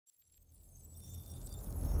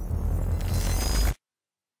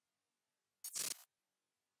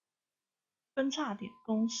分叉点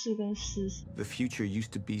公式跟事实。The future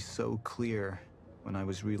used to be so clear when I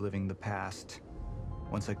was reliving the past.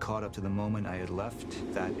 Once I caught up to the moment I had left,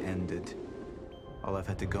 that ended. All I've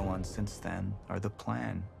had to go on since then are the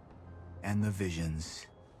plan and the visions.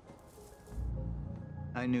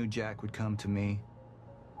 I knew Jack would come to me.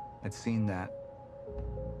 I'd seen that,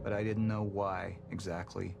 but I didn't know why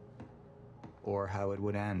exactly, or how it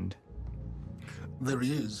would end. There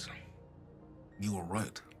he is. You were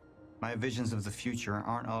right. My visions of the future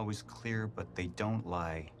aren't always clear, but they don't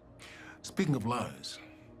lie. Speaking of lies,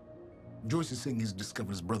 Joyce is saying he's discovered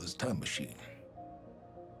his brother's time machine.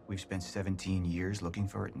 We've spent 17 years looking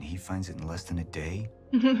for it, and he finds it in less than a day?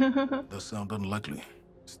 Does sound unlikely.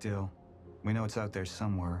 Still, we know it's out there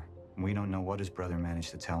somewhere, and we don't know what his brother managed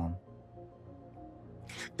to tell him.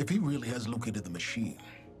 If he really has located the machine,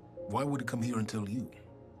 why would he come here and tell you?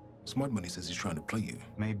 Smart Money says he's trying to play you.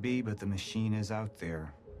 Maybe, but the machine is out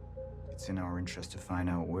there. It's in our interest to find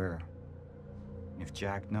out where. And if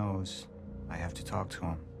Jack knows, I have to talk to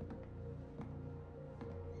him.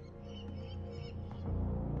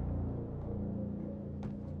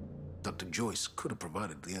 Dr. Joyce could have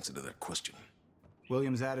provided the answer to that question.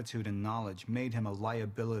 William's attitude and knowledge made him a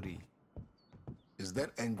liability. Is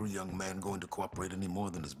that angry young man going to cooperate any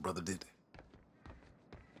more than his brother did?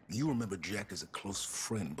 You remember Jack as a close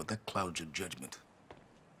friend, but that clouds your judgment.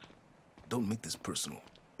 Don't make this personal.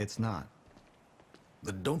 It's not.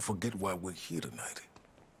 Then don't forget why we're here tonight.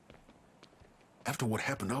 After what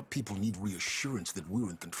happened, our people need reassurance that we're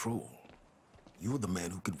in control. You're the man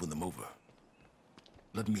who could win them over.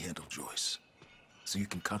 Let me handle Joyce, so you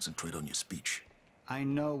can concentrate on your speech. I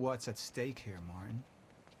know what's at stake here, Martin.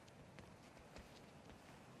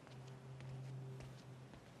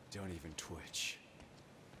 Don't even twitch.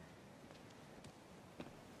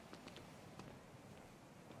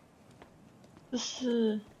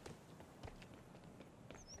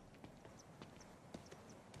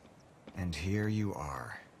 And here you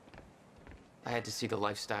are. I had to see the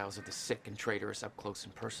lifestyles of the sick and traitorous up close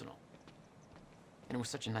and personal. And it was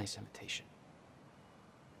such a nice invitation.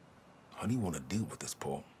 How do you want to deal with this,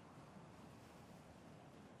 Paul?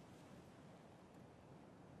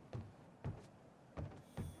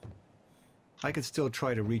 I could still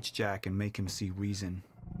try to reach Jack and make him see reason.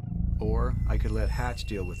 Or I could let Hatch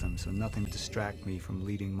deal with him so nothing would distract me from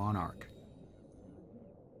leading Monarch.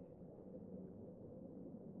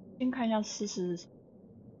 先看一下事实。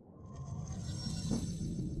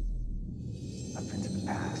 Up into the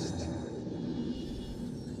past.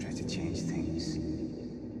 Try to change things.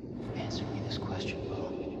 Answer me this question,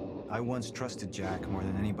 Bo. I once trusted Jack more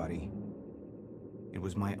than anybody. It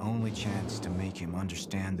was my only chance to make him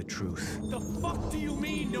understand the truth. The fuck do you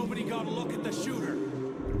mean nobody got a look at the shooter?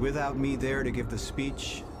 But without me there to give the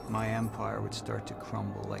speech, my empire would start to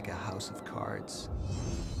crumble like a house of cards.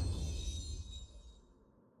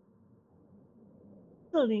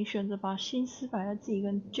 瑟琳选择把心思摆在自己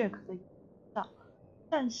跟 Jack 的上，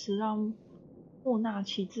暂时让莫纳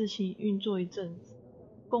奇自行运作一阵子。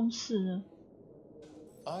公式呢？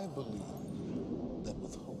 I believe that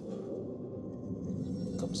with hope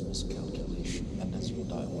comes miscalculation, and as you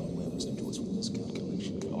and I well aware, Mr. Joyce, with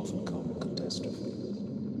miscalculation can often come catastrophe.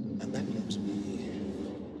 And that leaves me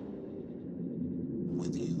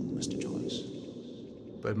with you, Mr. Joyce.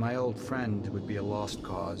 But my old friend would be a lost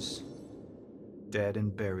cause. Dead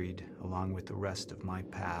and buried, along with the rest of my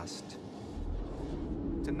past.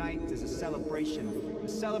 Tonight is a celebration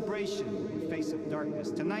in the face of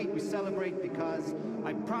darkness. Tonight we celebrate because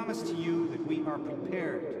I promise to you that we are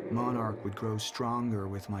prepared. Monarch would grow stronger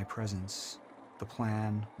with my presence. The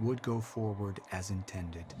plan would go forward as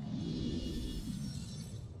intended.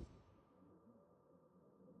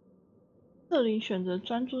 瑟琳选择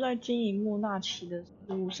专注在经营莫纳奇的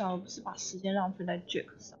事务上，而不是把时间浪费在 Jack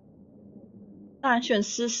上。当然选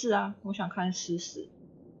私事啊，我想看私事，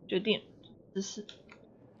决定私事。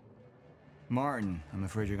 Martin, I'm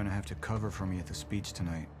afraid you're gonna have to cover for me at the speech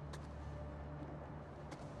tonight.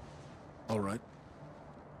 All right.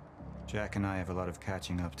 Jack and I have a lot of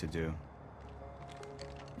catching up to do.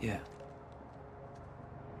 Yeah.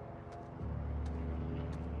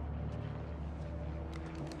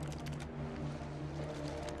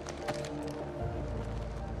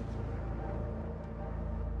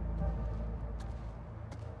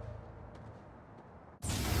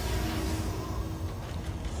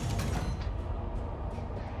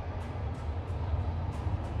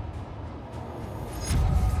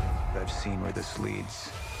 I've seen where this leads.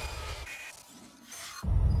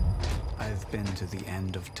 I've been to the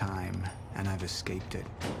end of time, and I've escaped it,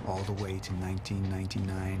 all the way to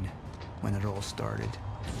 1999, when it all started.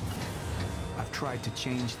 I've tried to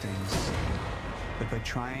change things, But by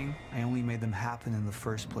trying, I only made them happen in the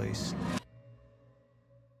first place.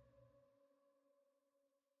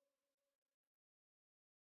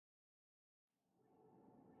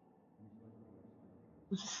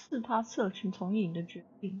 54%社群同意你的决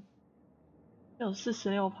定，有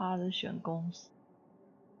46%的选公司。